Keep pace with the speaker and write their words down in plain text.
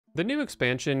The new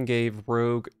expansion gave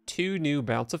Rogue 2 new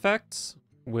bounce effects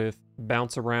with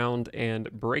Bounce Around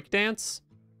and Breakdance,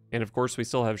 and of course we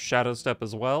still have Shadow Step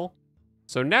as well.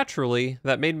 So naturally,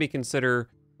 that made me consider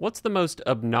what's the most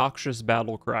obnoxious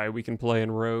battle cry we can play in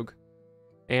Rogue.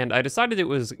 And I decided it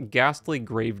was Ghastly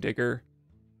Gravedigger,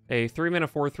 a 3-mana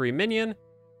 4/3 minion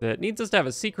that needs us to have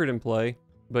a secret in play,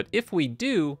 but if we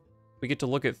do, we get to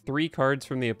look at 3 cards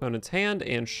from the opponent's hand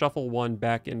and shuffle 1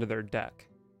 back into their deck.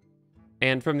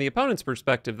 And from the opponent's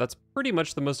perspective, that's pretty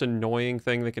much the most annoying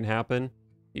thing that can happen.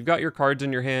 You've got your cards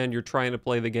in your hand, you're trying to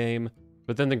play the game,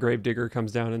 but then the Gravedigger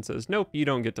comes down and says, nope, you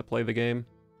don't get to play the game.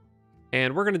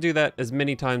 And we're going to do that as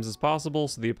many times as possible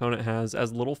so the opponent has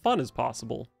as little fun as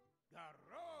possible.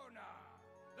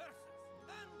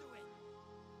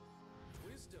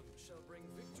 Wisdom shall bring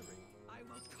victory. I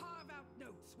will carve out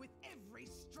notes with every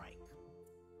strike.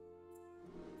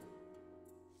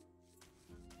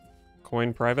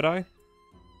 Coin Private Eye?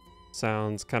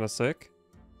 Sounds kind of sick.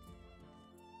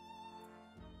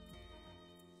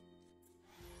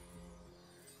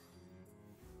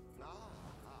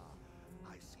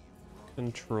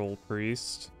 Control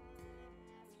Priest.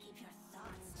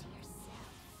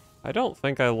 I don't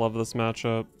think I love this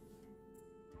matchup,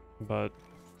 but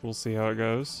we'll see how it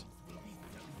goes.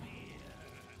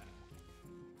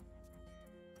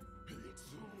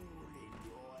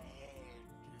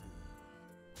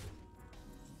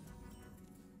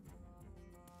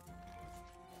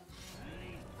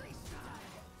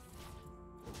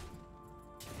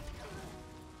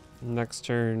 Next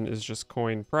turn is just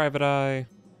Coin Private Eye.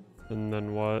 And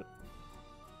then what?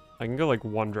 I can go like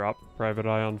 1-drop Private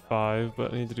Eye on 5,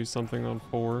 but I need to do something on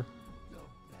 4.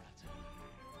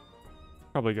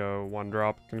 Probably go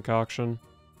 1-drop Concoction.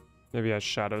 Maybe I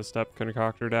Shadow Step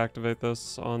Concoctor to activate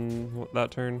this on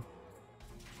that turn.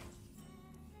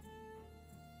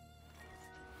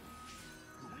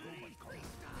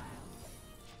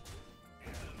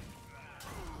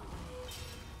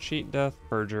 Cheat Death,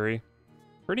 Perjury.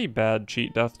 Pretty bad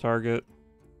Cheat Death target,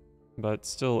 but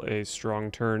still a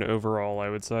strong turn overall, I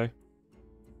would say.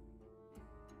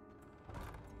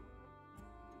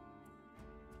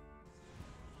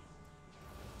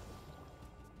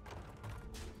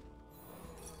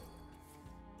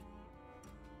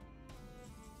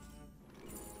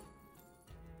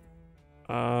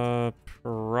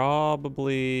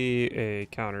 Probably a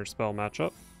counterspell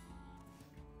matchup.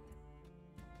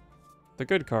 The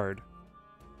good card.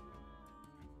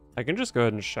 I can just go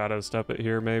ahead and Shadow Step it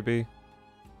here, maybe.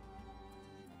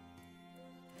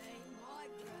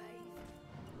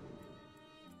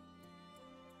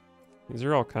 These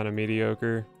are all kind of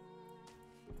mediocre.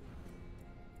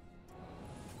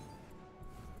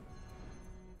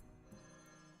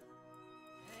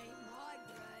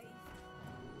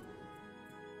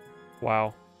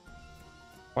 Wow.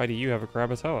 Why do you have a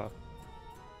Krakatoa?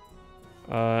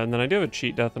 And then I do have a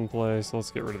Cheat Death in play, so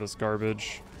let's get rid of this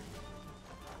garbage.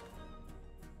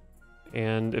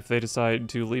 And if they decide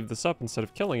to leave this up instead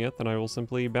of killing it, then I will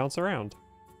simply bounce around.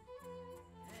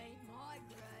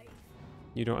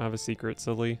 You don't have a secret,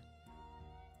 silly.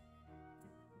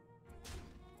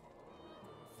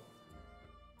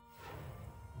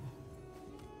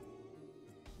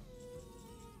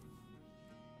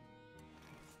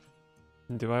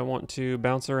 Do I want to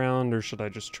bounce around, or should I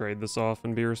just trade this off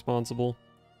and be responsible?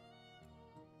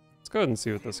 Let's go ahead and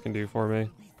see what this can do for me.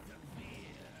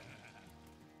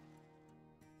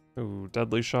 Ooh,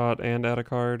 Deadly Shot and add a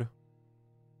card.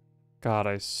 God,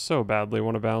 I so badly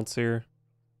want to bounce here.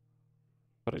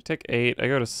 But I take 8, I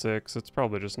go to 6, it's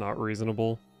probably just not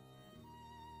reasonable.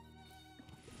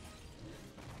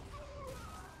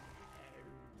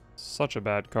 Such a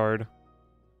bad card.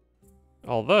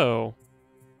 Although,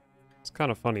 it's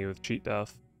kind of funny with Cheat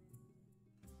Death.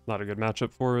 Not a good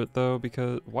matchup for it though,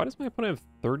 because why does my opponent have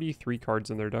 33 cards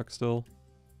in their deck still?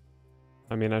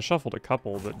 I mean, I shuffled a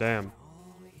couple, but damn.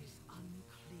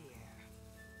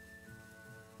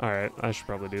 Alright, I should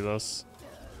probably do this.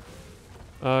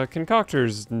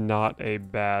 Concoctor's not a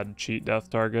bad Cheat Death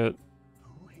target.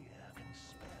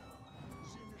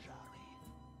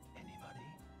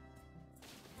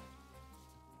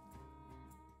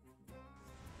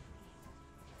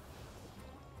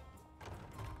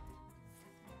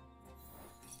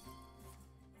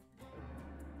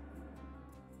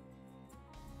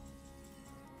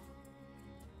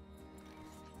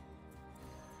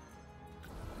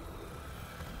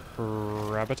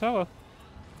 Krakatoa.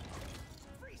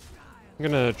 I'm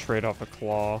gonna trade off a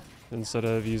claw instead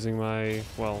of using my,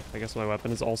 well, I guess my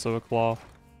weapon is also a claw.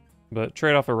 But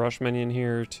trade off a rush minion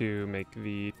here to make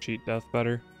the Cheat Death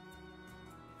better.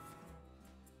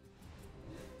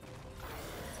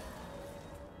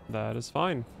 That is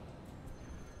fine.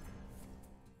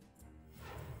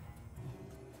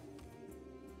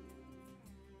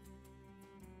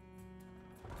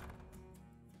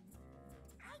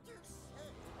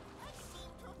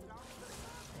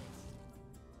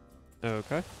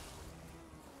 Okay.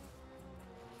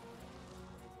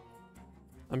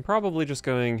 I'm probably just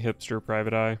going hipster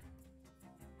private eye.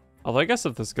 Although I guess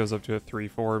if this goes up to a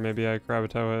 3-4, maybe I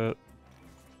Kravito it.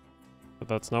 But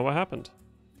that's not what happened.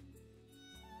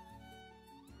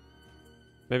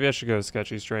 Maybe I should go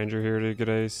Sketchy Stranger here to get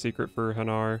a secret for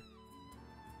Hanar.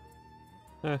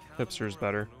 Hipster's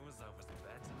better.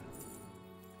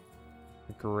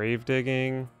 Grave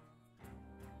Digging.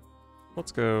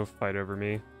 Let's go Fight Over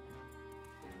Me.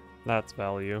 That's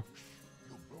value.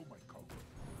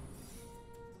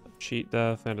 Cheat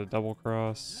Death and a Double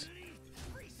Cross.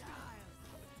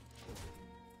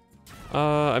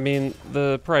 I mean,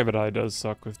 the Private Eye does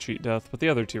suck with Cheat Death, but the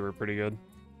other two are pretty good.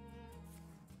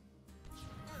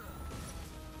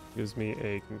 Gives me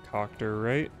a Concoctor,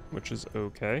 right? Which is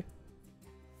okay.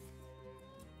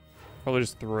 Probably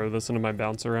just throw this into my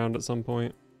bounce around at some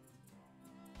point.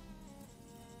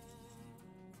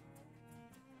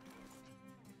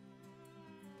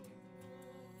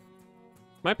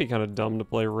 Might be kind of dumb to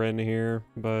play Ren here,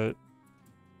 but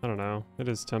I don't know. It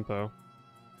is tempo.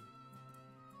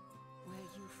 Where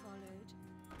you followed.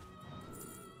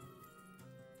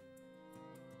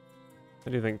 I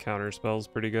do think Counterspell's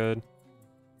pretty good.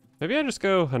 Maybe I just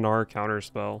go Hanar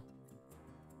Counterspell.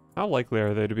 How likely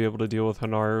are they to be able to deal with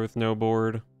Hanar with no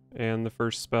board and the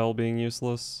first spell being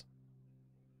useless?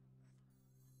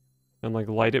 And like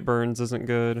Light It Burns isn't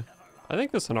good. I think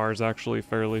this Hanar is actually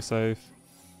fairly safe.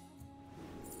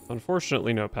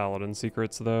 Unfortunately no Paladin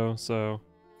secrets though, so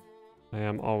I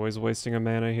am always wasting a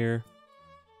mana here.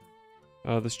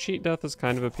 This Cheat Death is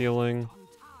kind of appealing.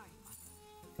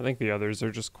 I think the others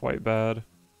are just quite bad.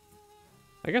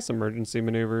 I guess Emergency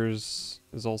Maneuvers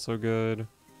is also good.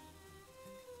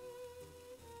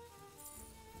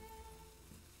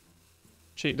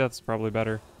 Cheat Death's probably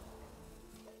better.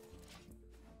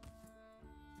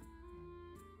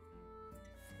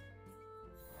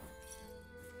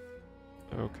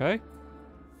 Okay.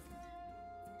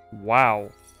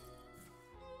 Wow.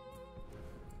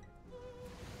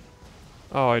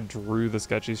 Oh, I drew the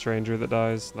Sketchy Stranger that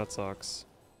dies. That sucks.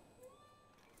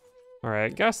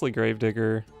 Alright, Ghastly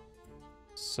Gravedigger.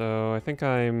 So, I think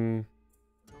I'm...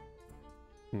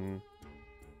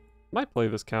 Might play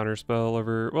this Counterspell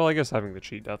over... Well, I guess having the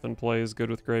Cheat Death in play is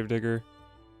good with Gravedigger.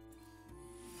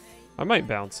 I might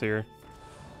bounce here.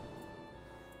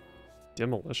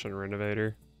 Demolition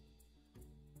Renovator.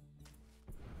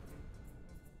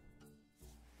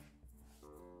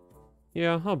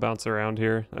 Yeah, I'll bounce around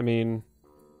here. I mean,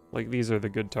 like, these are the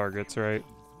good targets, right?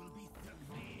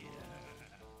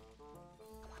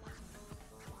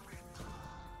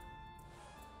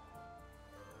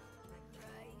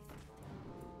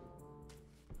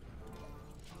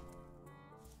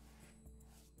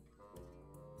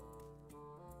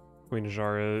 Queen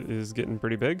Ajara is getting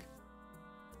pretty big.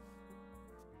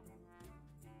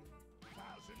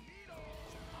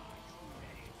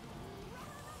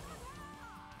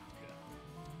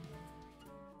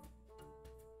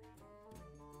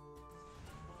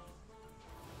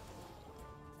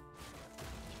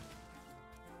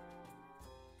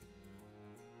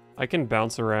 I can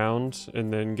bounce around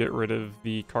and then get rid of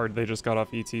the card they just got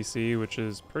off ETC, which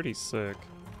is pretty sick.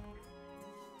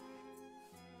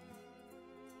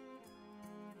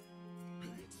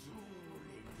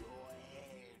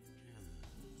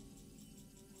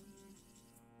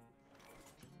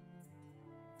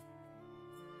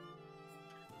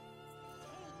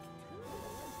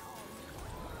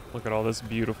 Look at all this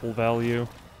beautiful value.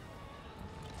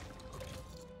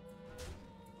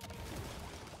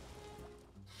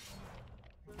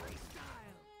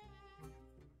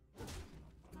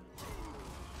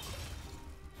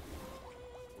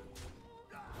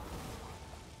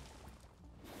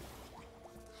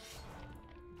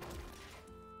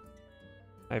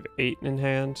 I have 8 in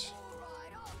hand.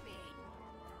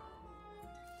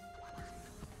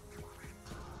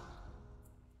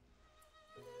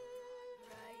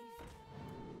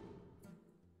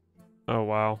 Oh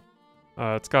wow.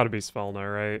 It's gotta be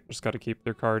Svelna, right? Just gotta keep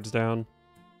their cards down.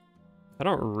 I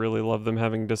don't really love them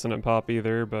having Dissonant Pop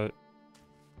either, but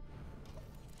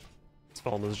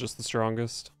Svelna's just the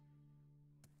strongest.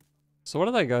 So what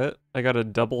did I get? I got a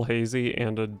double Hazy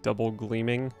and a double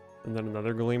Gleaming, and then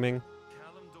another Gleaming.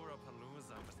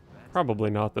 Probably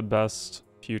not the best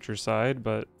future side,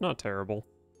 but not terrible.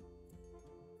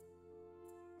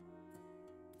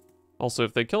 Also,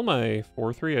 if they kill my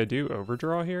 4-3, I do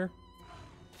overdraw here.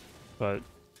 But,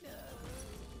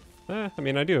 I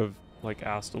mean, I do have, like,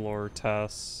 Astalor,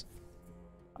 Tess.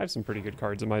 I have some pretty good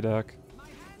cards in my deck. My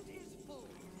hand is full.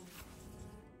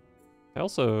 I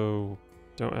also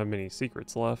don't have many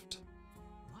secrets left.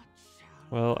 What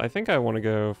shall Well, I think I want to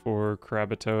go for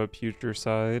Krabatoa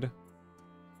Putricide.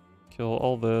 Kill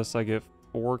all this. I get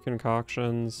 4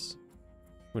 concoctions,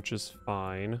 which is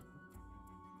fine.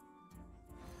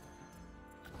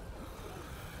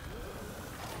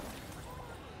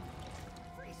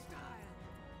 freestyle?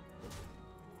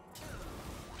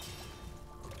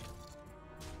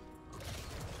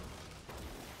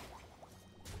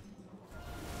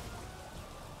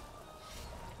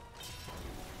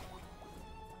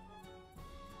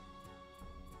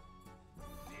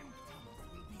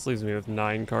 This leaves me with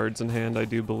 9 cards in hand, I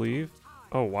do believe.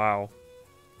 Oh, wow.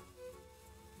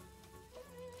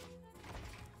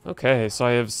 Okay, so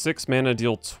I have 6 mana,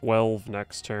 deal 12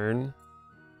 next turn.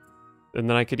 And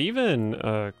then I could even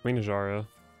Queen Ajara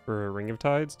for a Ring of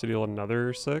Tides to deal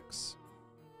another 6.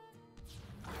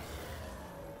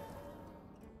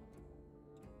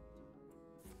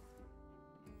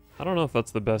 I don't know if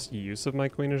that's the best use of my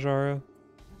Queen Ajara.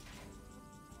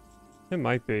 It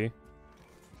might be.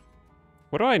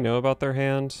 What do I know about their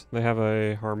hand? They have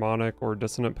a harmonic or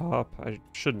dissonant pop. I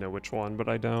should know which one, but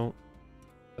I don't.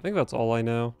 I think that's all I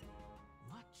know.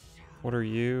 What are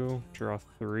you? Draw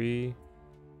 3.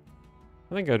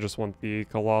 I think I just want the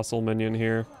Colossal minion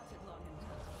here.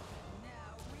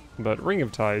 But Ring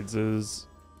of Tides is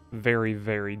very,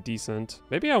 very decent.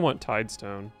 Maybe I want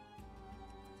Tidestone.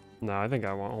 No, I think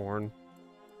I want Horn.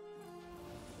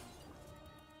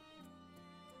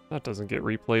 That doesn't get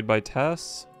replayed by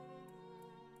Tess.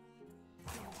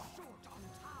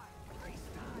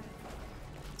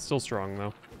 Still strong,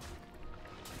 though.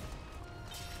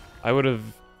 I would have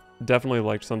definitely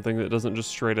liked something that doesn't just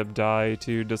straight up die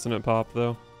to Dissonant Pop,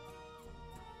 though.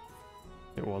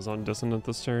 It was on Dissonant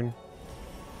this turn.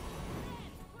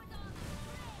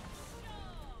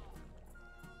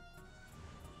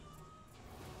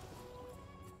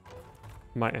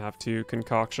 Might have to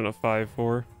concoction a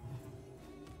 5/4,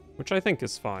 which I think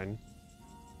is fine.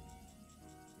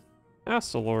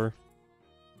 Astalor.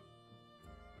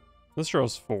 This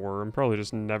draws 4. I'm probably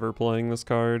just never playing this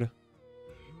card.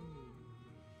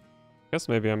 Guess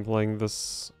maybe I'm playing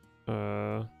this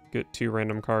get 2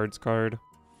 random cards card.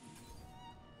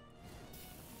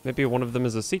 Maybe one of them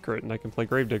is a secret and I can play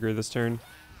Gravedigger this turn.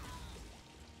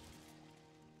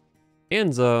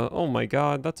 Anza, oh my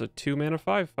god, that's a 2 mana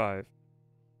 5/5.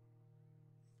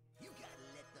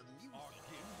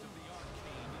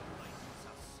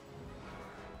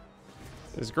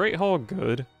 Is Great Hall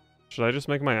good? Should I just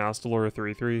make my Astalor a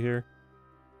 3/3 here?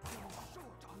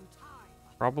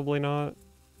 Probably not.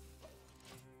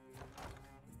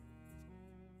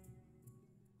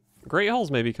 Great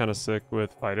Hall's maybe kind of sick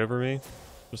with Fight Over Me.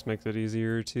 Just makes it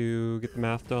easier to get the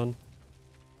math done.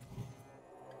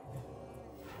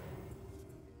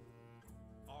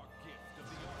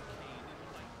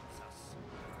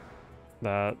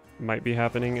 That might be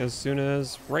happening as soon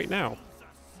as right now.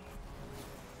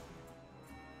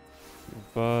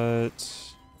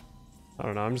 But I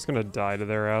don't know, I'm just gonna die to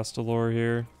their Astalor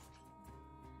here.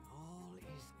 All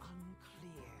is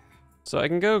unclear. So I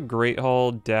can go Great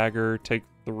Hall, Dagger, take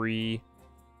 3,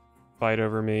 Fight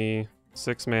Over Me,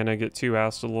 6 mana, get 2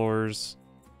 Astalors.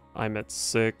 I'm at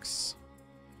 6.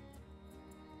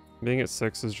 Being at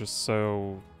 6 is just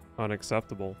so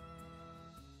unacceptable.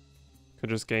 Could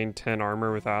just gain 10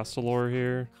 armor with Astalor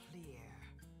here.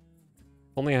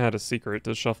 Only I had a secret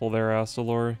to shuffle their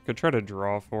Astalor. Could try to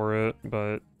draw for it,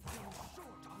 but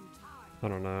I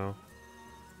don't know.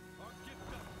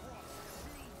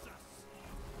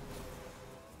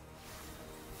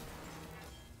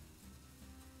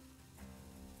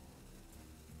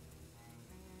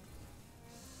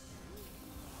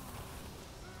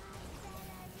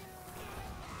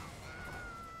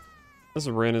 This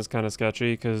Rin is kind of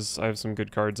sketchy because I have some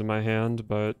good cards in my hand,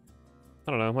 but I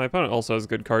don't know. My opponent also has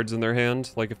good cards in their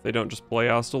hand. Like, if they don't just play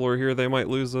Astalor here, they might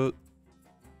lose it.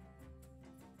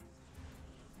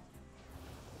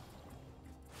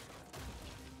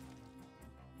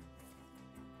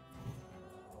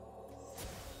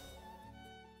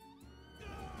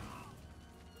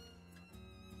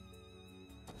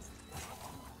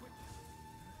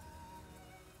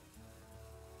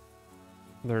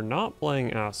 They're not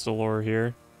playing Astalor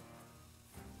here.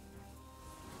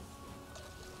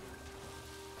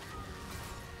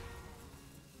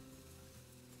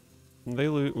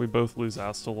 We both lose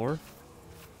Astalor.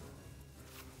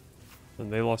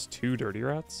 And they lost 2 Dirty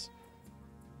Rats.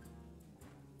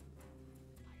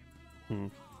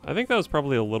 I think that was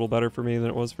probably a little better for me than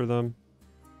it was for them.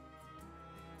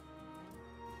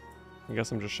 I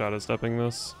guess I'm just shadow stepping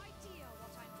this. Idea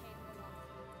what I'm capable of.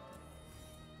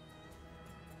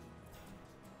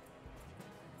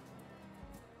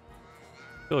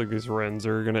 I feel like these Wrens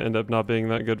are gonna end up not being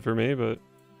that good for me, but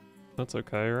that's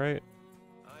okay, right?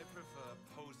 I prefer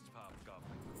post-pop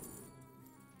goblin.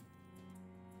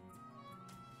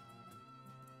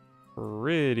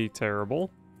 Pretty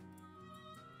terrible.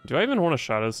 Do I even want a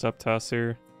shadow step test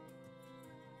here?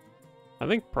 I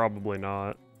think probably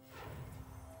not.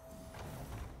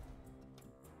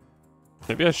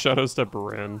 Maybe I shadow step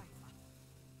Ren.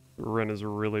 Ren is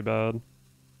really bad.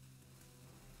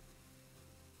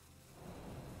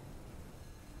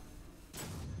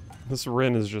 This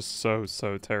Ren is just so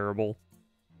terrible.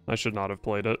 I should not have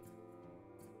played it.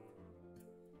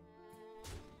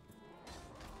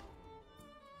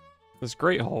 This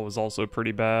Great Hall was also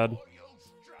pretty bad.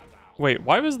 Wait,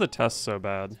 why was the test so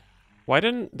bad? Why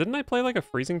didn't I play like a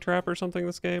freezing trap or something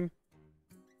this game?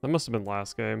 That must have been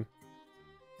last game.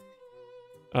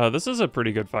 This is a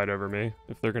pretty good fight over me,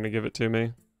 if they're gonna give it to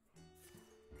me.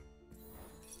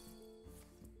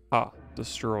 Ah,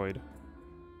 destroyed.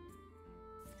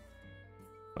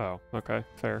 Oh, okay,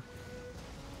 fair.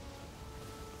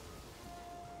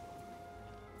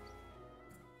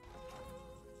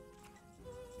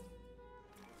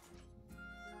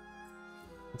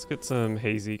 Let's get some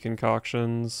hazy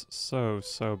concoctions. So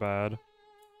bad.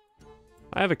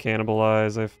 I have a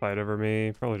cannibalize, I have fight over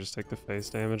me. Probably just take the face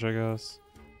damage, I guess.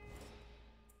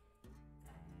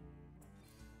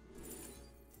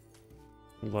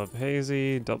 Love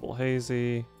hazy, double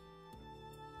hazy.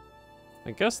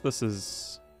 I guess this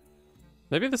is...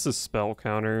 Maybe this is spell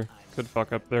counter. Could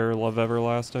fuck up their love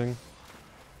everlasting.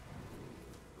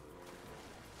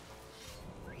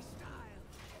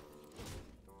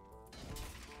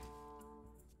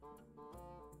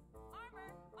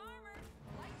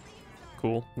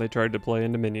 Cool. They tried to play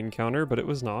into minion counter, but it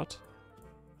was not.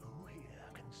 Who here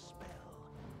can spell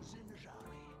Zinjari?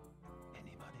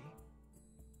 Anybody?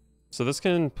 So this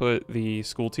can put the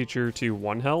school teacher to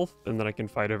 1 health, and then I can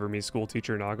fight over me school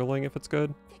teacher noggling if it's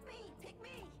good. Pick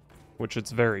me! Which it's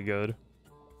very good.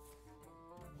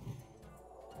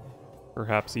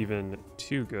 Perhaps even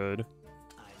too good.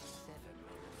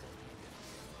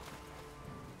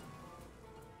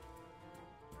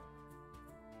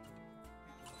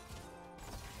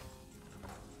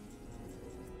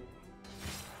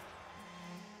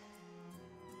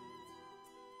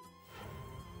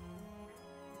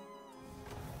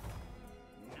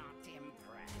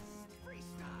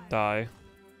 Die.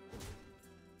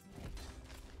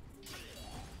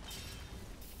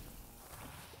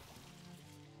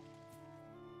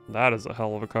 That is a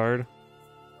hell of a card.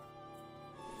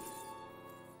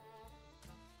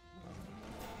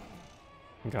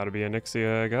 Gotta be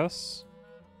Onyxia, I guess.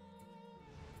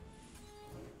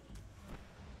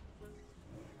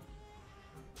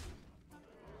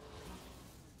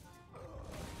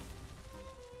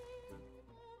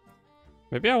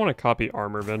 Maybe I want to copy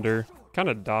Armor Vendor. Kind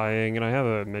of dying, and I have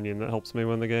a minion that helps me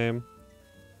win the game.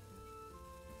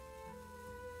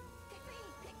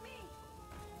 Pick me!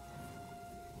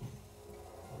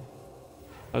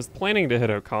 I was planning to hit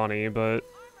Okani, but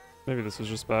maybe this is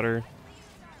just better.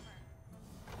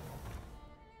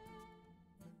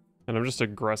 And I'm just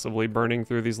aggressively burning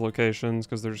through these locations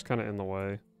because they're just kind of in the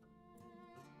way.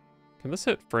 Can this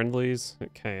hit friendlies?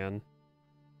 It can.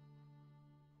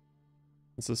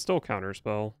 This is still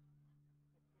counterspell.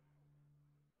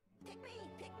 Pick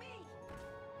me!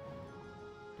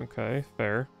 Okay,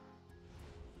 fair.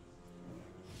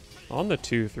 On the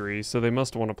 2/3, so they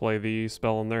must want to play the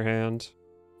spell in their hand.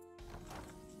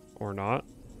 Or not.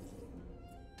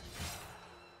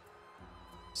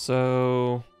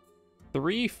 So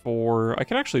 3/4. I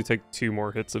can actually take 2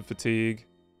 more hits of fatigue.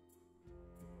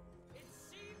 It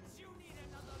seems you need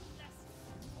another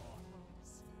lesson,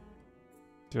 mortals.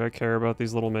 Do I care about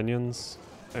these little minions?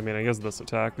 I mean, I guess this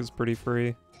attack is pretty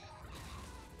free.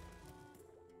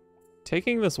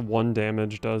 Taking this 1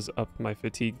 damage does up my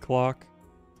fatigue clock,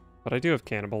 but I do have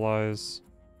cannibalize.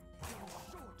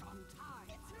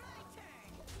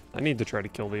 I need to try to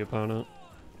kill the opponent.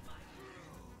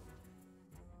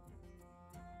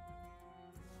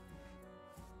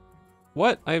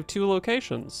 What? I have 2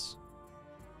 locations.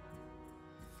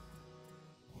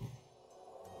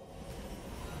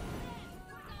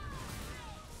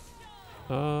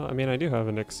 I mean, I do have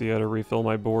Onyxia to refill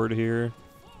my board here.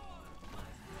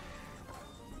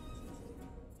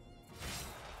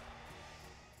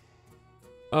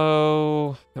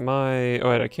 Oh, am I... Oh,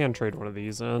 wait, I can trade one of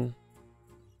these in.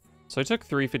 So I took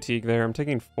 3 fatigue there. I'm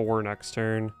taking 4 next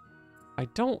turn. I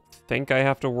don't think I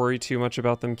have to worry too much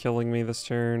about them killing me this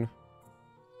turn.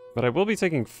 But I will be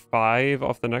taking 5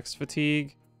 off the next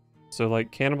fatigue. So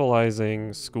like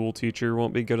cannibalizing school teacher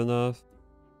won't be good enough.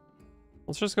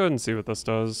 Let's just go ahead and see what this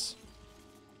does.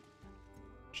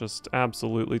 Just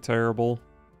absolutely terrible.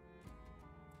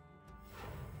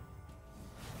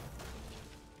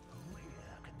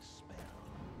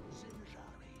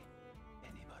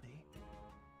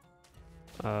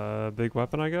 Big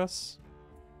weapon, I guess.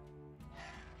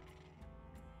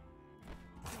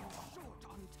 Short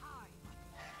on time.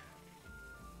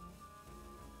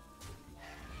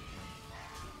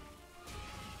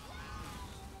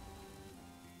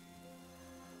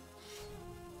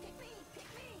 Pick me! Pick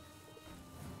me!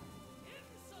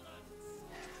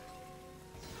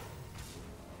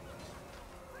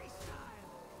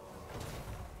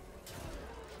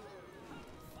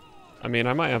 I mean,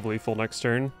 I might have lethal next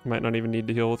turn. Might not even need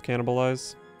to heal with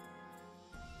cannibalize.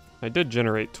 I did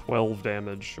generate 12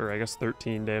 damage, or I guess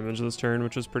 13 damage this turn,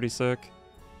 which is pretty sick.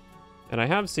 And I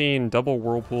have seen double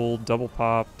whirlpool, double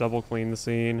pop, double clean the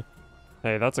scene.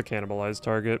 Hey, that's a cannibalized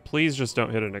target. Please just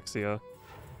don't hit Onyxia.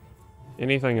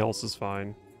 Anything else is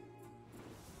fine.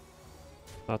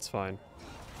 That's fine.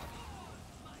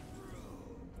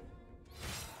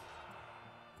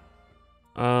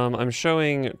 I'm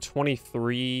showing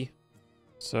 23,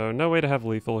 so no way to have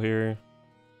lethal here.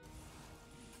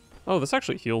 Oh, this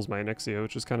actually heals my Onyxia,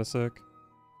 which is kind of sick.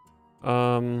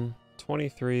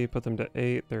 23, put them to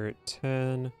 8, they're at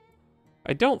 10.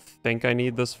 I don't think I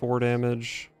need this 4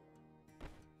 damage.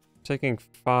 Taking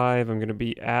 5, I'm going to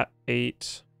be at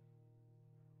 8.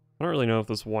 I don't really know if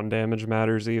this 1 damage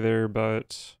matters either,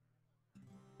 but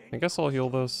I guess I'll heal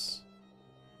this.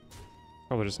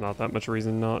 Probably just not that much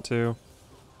reason not to.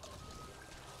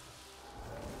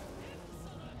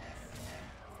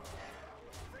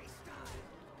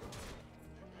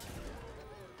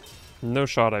 No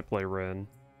shot I play Ren.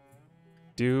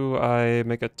 Do I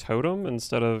make a totem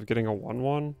instead of getting a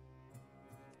 1/1?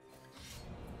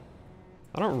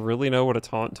 I don't really know what a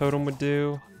taunt totem would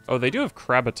do. Oh, they do have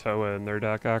Krakatoa in their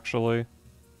deck, actually.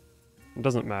 It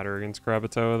doesn't matter against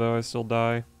Krakatoa, though. I still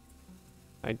die.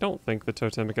 I don't think the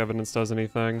totemic evidence does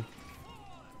anything.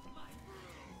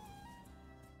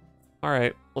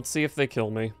 Alright, let's see if they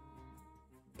kill me.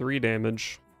 3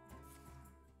 damage.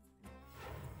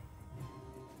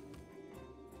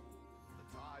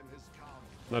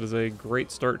 That is a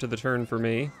great start to the turn for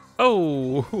me.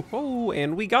 Oh, oh,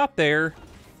 and we got there.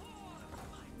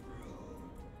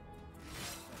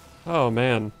 Oh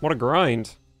man, what a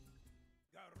grind.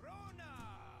 I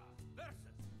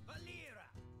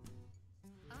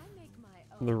make my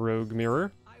own. The rogue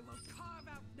mirror. I will carve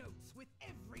out notes with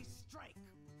every strike.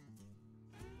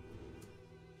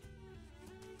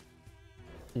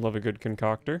 Love a good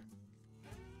concoctor.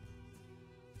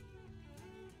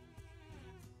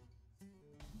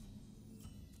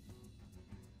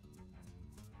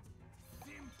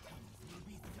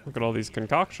 Look at all these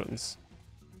concoctions.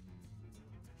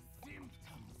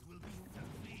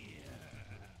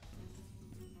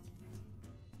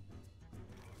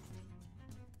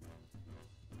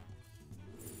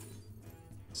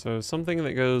 So something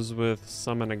that goes with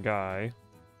summon a guy.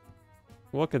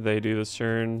 What could they do this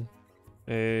turn?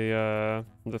 The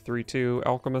 3/2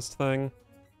 alchemist thing.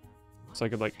 So I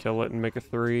could like kill it and make a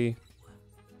 3.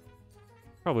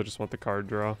 Probably just want the card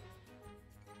draw.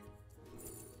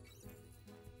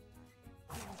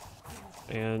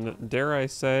 And dare I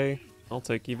say, I'll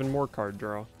take even more card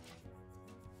draw.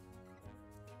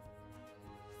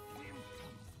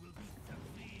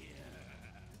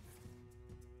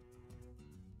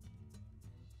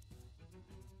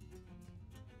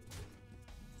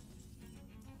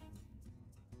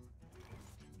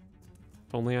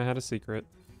 If only I had a secret.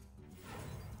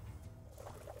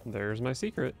 There's my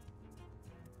secret.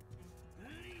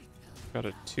 Got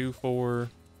a 2/4.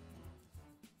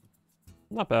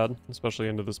 Not bad, especially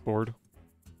into this board.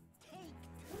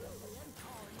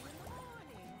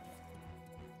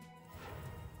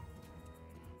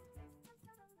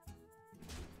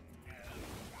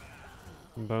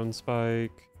 Bone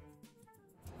spike.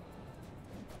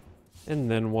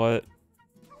 And then what?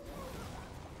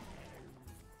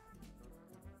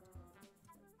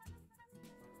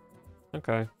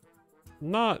 Okay.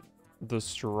 Not the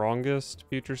strongest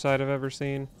future sight I've ever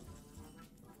seen.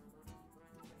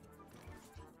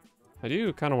 I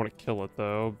do kind of want to kill it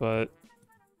though, but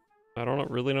I don't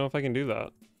really know if I can do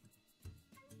that.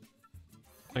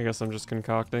 I guess I'm just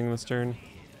concocting this turn.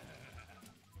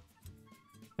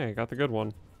 Hey, got the good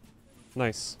one.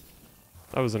 Nice.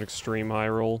 That was an extreme high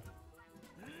roll.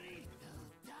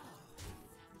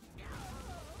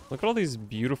 Look at all these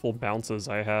beautiful bounces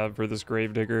I have for this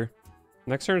Gravedigger.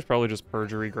 Next turn is probably just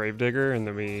Perjury Gravedigger, and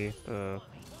then we,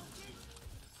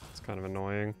 it's kind of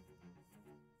annoying.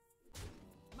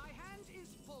 My hand is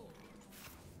full.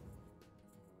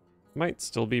 Might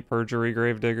still be Perjury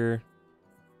Gravedigger.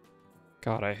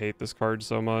 God, I hate this card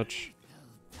so much.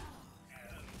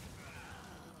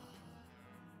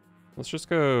 Let's just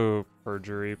go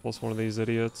Perjury plus one of these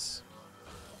idiots.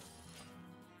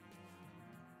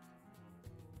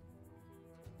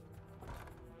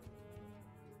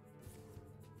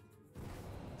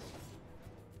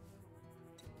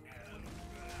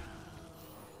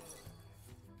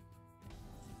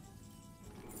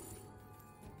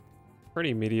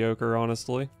 Pretty mediocre,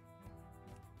 honestly.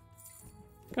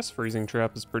 I guess Freezing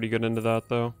Trap is pretty good into that,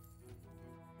 though.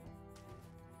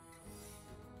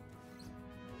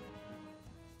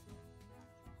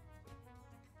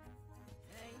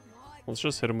 Let's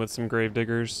just hit him with some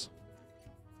Gravediggers.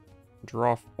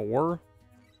 Draw 4?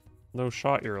 No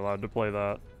shot you're allowed to play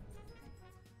that.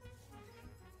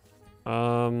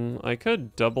 I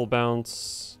could double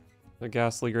bounce a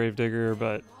Ghastly Gravedigger,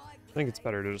 but I think it's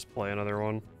better to just play another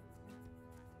one.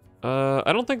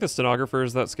 I don't think the Stenographer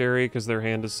is that scary because their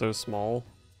hand is so small.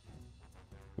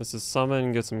 This is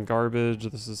summon, get some garbage.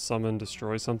 This is summon,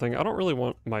 destroy something. I don't really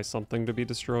want my something to be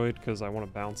destroyed because I want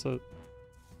to bounce it.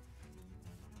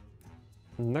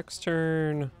 Next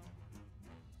turn...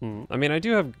 I mean, I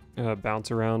do have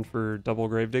bounce around for double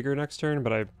Gravedigger next turn,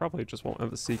 but I probably just won't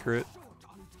have a secret.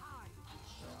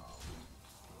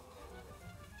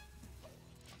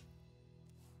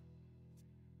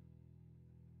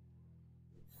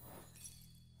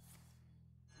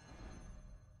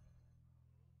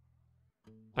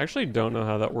 I actually don't know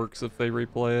how that works if they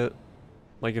replay it.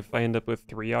 Like, if I end up with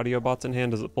 3 audio bots in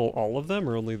hand, does it pull all of them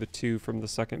or only the 2 from the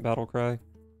second battle cry?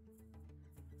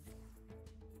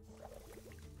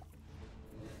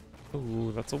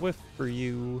 Ooh, that's a whiff for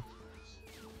you.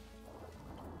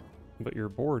 But your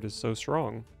board is so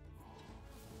strong.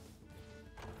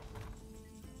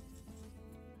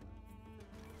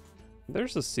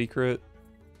 There's a secret,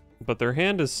 but their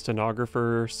hand is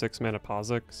Stenographer, 6 mana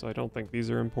Posic, so I don't think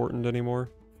these are important anymore.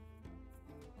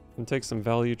 Can take some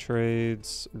value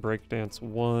trades, Breakdance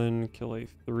 1, kill a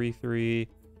 3/3.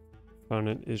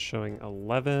 Opponent is showing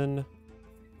 11.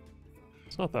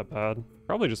 It's not that bad.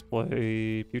 Probably just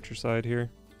play Future Side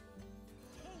here.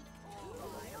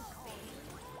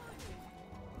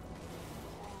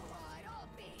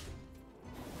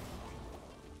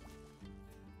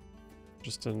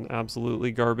 Just an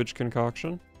absolutely garbage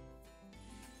concoction.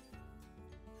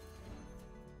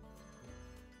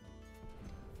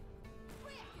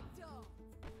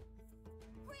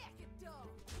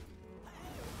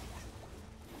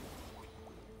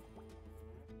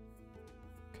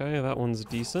 Okay, that one's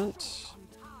decent.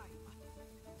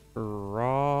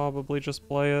 Probably just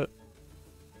play it.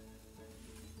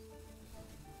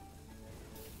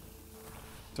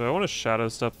 Do I want to Shadow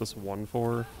Step this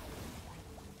 1/4?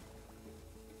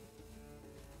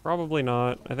 Probably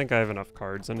not. I think I have enough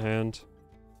cards in hand.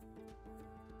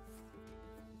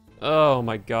 Oh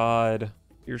my god.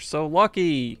 You're so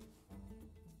lucky!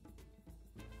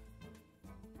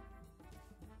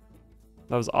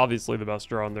 That was obviously the best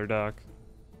draw in their deck.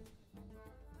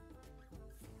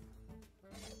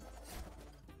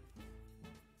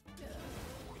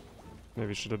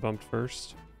 Maybe should have bumped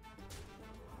first.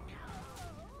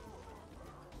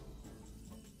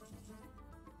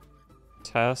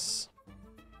 Tess.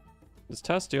 Does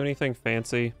Tess do anything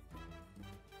fancy?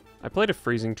 I played a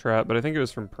Freezing Trap, but I think it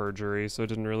was from Perjury, so it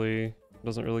doesn't really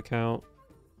count.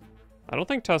 I don't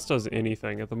think Tess does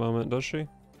anything at the moment, does she?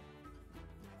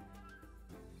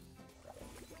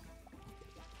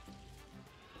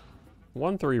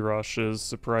 One 3 rush is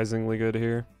surprisingly good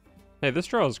here. Hey, this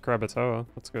draw is Krakatoa.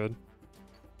 That's good.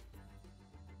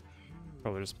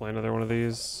 Probably just play another one of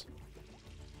these.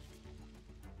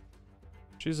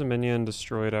 Choose a minion,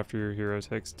 destroy it after your hero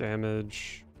takes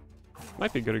damage.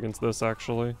 Might be good against this,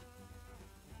 actually.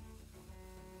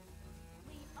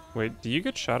 Wait, do you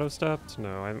get Shadow Stepped?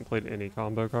 No, I haven't played any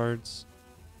combo cards.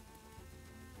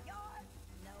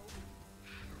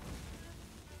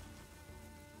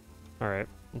 Alright,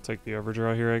 I'll take the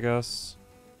overdraw here, I guess.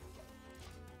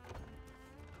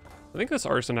 I think this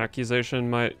Arson Accusation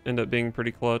might end up being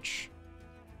pretty clutch.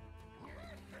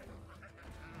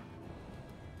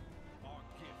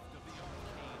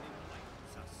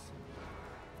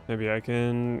 Maybe I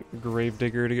can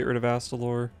Gravedigger to get rid of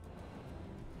Astalor.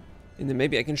 And then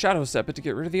maybe I can Shadow Step it to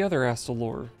get rid of the other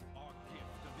Astalor.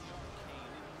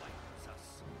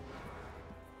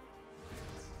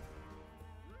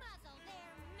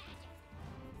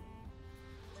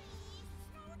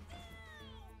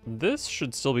 This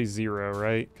should still be 0,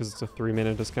 right? Because it's a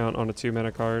 3-mana discount on a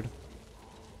 2-mana card.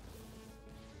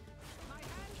 My hand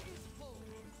is full.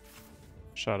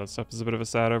 Shadow Step is a bit of a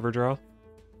sad overdraw.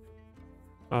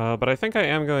 But I think I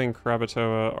am going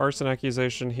Krakatoa Arson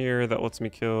Accusation here. That lets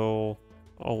me kill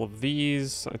all of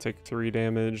these. I take 3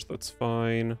 damage. That's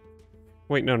fine.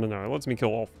 Wait, no. It lets me kill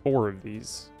all 4 of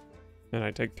these. And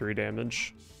I take 3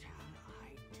 damage.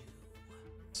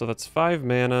 So that's 5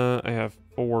 mana. I have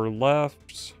 4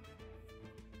 left.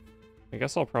 I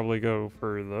guess I'll probably go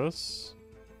for this.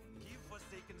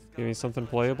 Give me something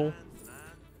playable.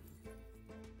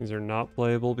 These are not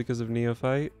playable because of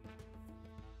Neophyte.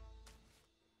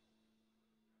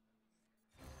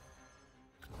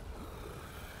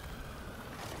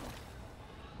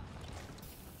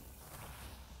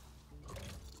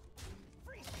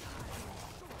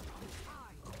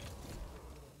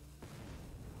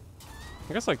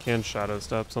 I guess I can Shadow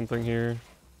Step something here.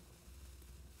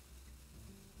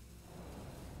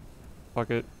 Fuck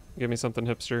it. Give me something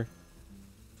hipster.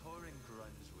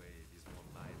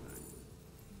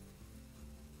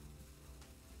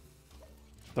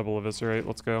 Double Eviscerate,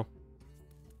 let's go.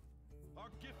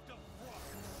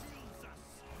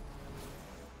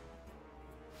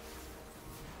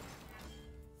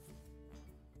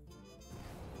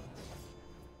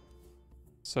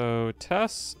 So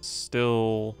Tess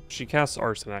still... She casts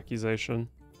Arson Accusation.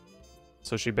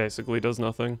 So she basically does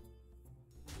nothing.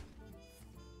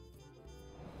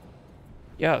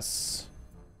 Yes.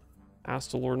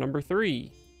 Astalor number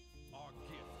 3.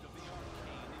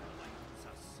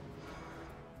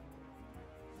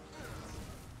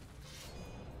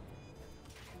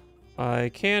 I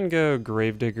can go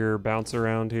Gravedigger, bounce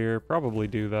around here. Probably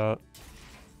do that.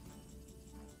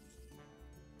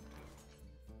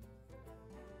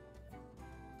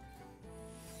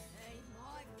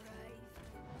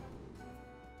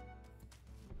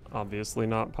 Obviously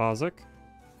not Pozic.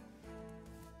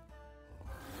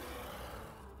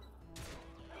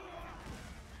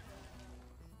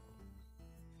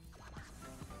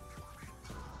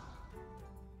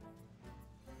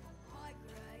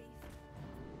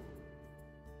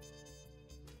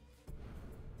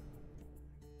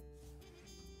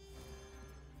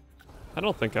 I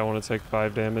don't think I want to take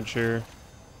 5 damage here.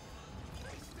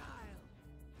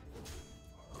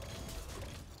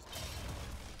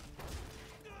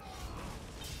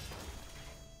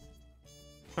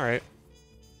 Alright.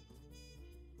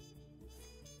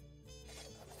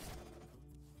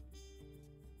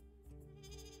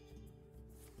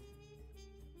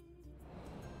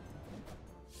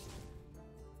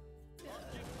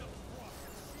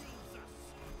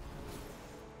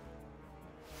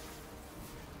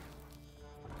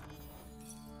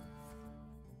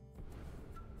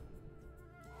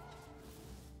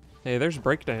 Hey, there's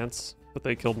Breakdance, but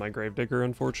they killed my Gravedigger,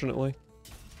 unfortunately.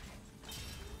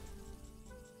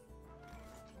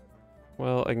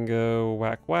 Well, I can go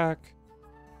whack whack.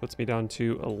 Puts me down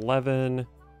to 11,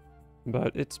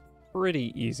 but it's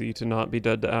pretty easy to not be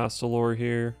dead to Astalor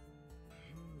here.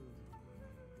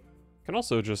 Can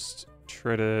also just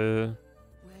try to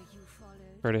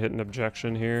hit an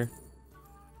objection here.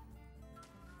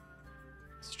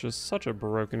 It's just such a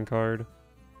broken card.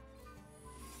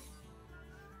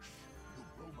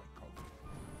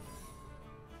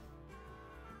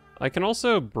 I can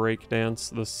also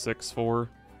Breakdance the 6/4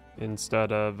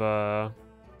 instead of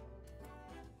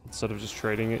just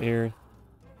trading it here.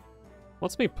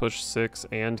 Lets me push 6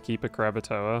 and keep a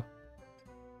Krakatoa.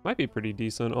 Might be pretty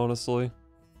decent, honestly.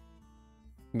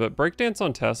 But Breakdance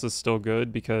on Tess is still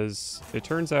good because it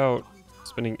turns out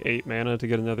spending 8 mana to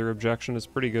get another objection is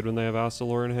pretty good when they have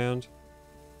Astalor in hand.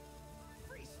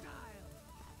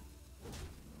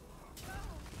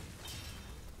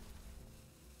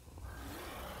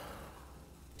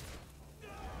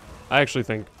 I actually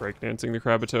think Breakdancing the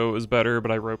Krakatoa is better,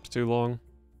 but I roped too long.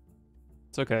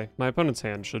 It's okay. My opponent's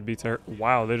hand should be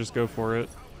wow, they just go for it.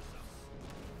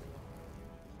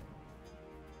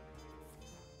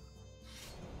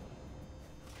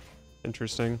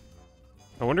 Interesting.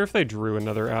 I wonder if they drew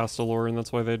another Astalor and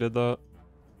that's why they did that.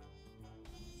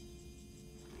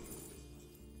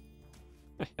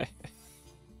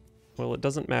 Well, it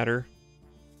doesn't matter.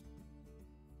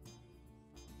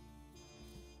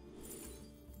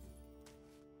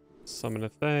 Summon a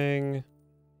thing.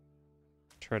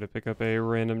 Try to pick up a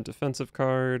random defensive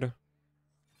card.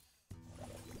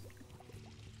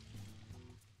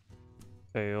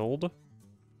 Failed.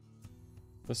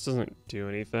 This doesn't do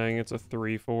anything. It's a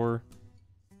 3/4.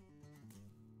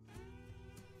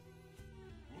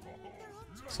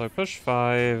 So I push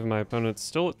 5. My opponent's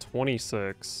still at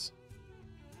 26.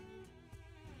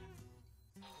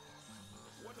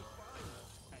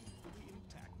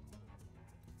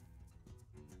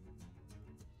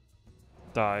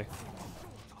 Die.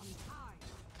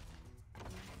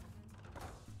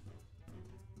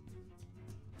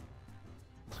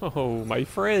 Oh, my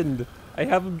friend! I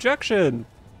have objection!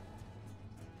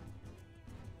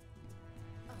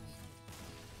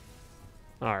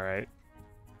 Alright.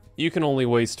 You can only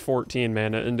waste 14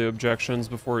 mana into objections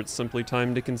before it's simply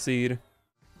time to concede.